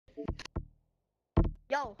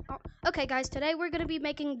Go. Okay, guys, today we're gonna be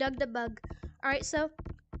making Doug the Bug. Alright, so,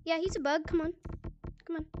 yeah, he's a bug. Come on.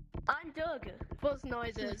 Come on. I'm Doug. Buzz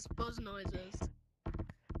noises. Buzz noises.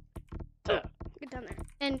 Get down there.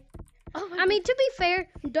 And, Oh my I mean, to be fair,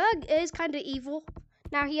 Doug is kind of evil.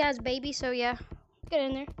 Now he has baby, so yeah. Get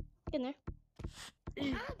in there. Get in there.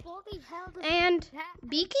 And,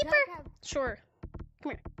 beekeeper? Sure.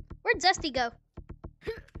 Come here. Where'd Zesty go?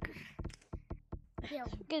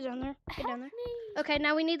 Get down there. Get down there. Okay,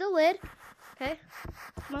 now we need the lid. Okay.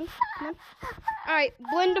 Come on. Come on. Alright,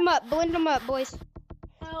 blend them up. Blend them up, boys.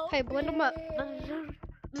 Okay, blend them up.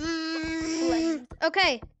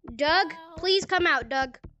 Okay, Doug, please come out,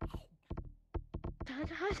 Doug.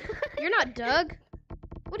 You're not Doug.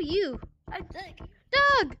 What are you? I'm Doug.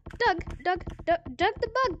 Doug! Doug the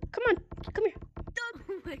bug. Come on. Come here. Doug.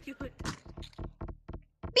 Oh my god.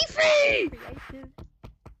 Be free!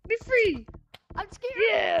 Be free! I'm scared.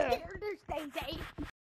 Yeah.